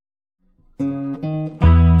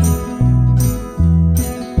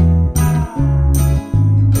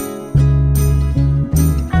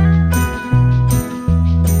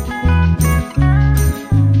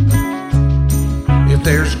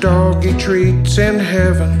birthday treats in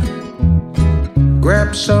heaven.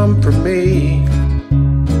 Grab some for me.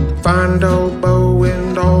 Find old Bo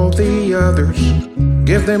and all the others.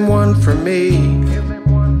 Give them one for me.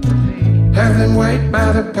 Have them wait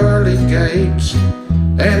by the pearly gates,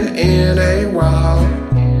 and in a while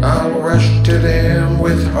I'll rush to them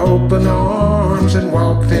with open arms and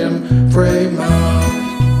walk them for a mile.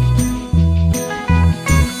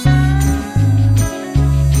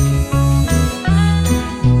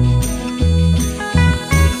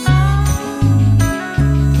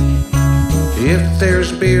 If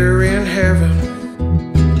there's beer in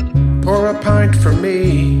heaven, pour a pint for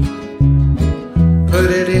me.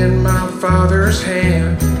 Put it in my Father's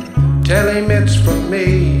hand. Tell him it's for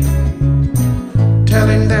me. Tell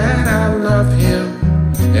him that I love him.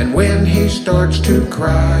 And when he starts to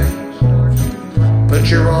cry, put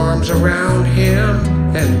your arms around him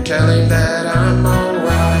and tell him that I'm alright.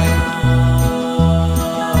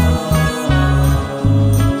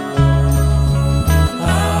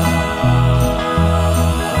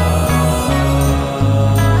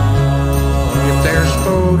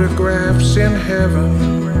 Photographs in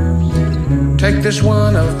heaven, take this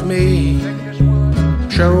one of me.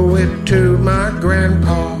 Show it to my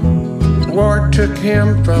grandpa. War took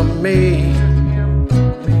him from me.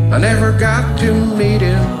 I never got to meet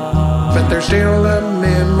him, but there's still a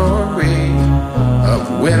memory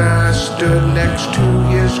of when I stood next to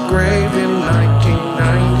his grave in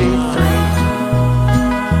 1993.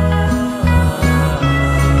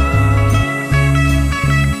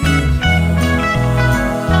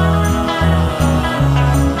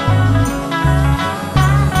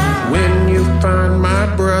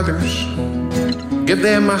 Brothers, give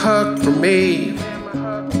them a hug for me.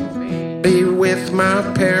 Be with my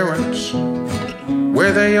parents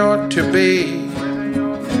where they ought to be.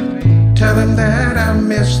 Tell them that I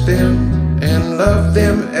miss them and love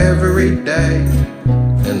them every day.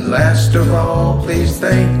 And last of all, please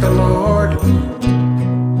thank the Lord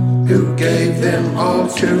who gave them all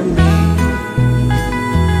to me.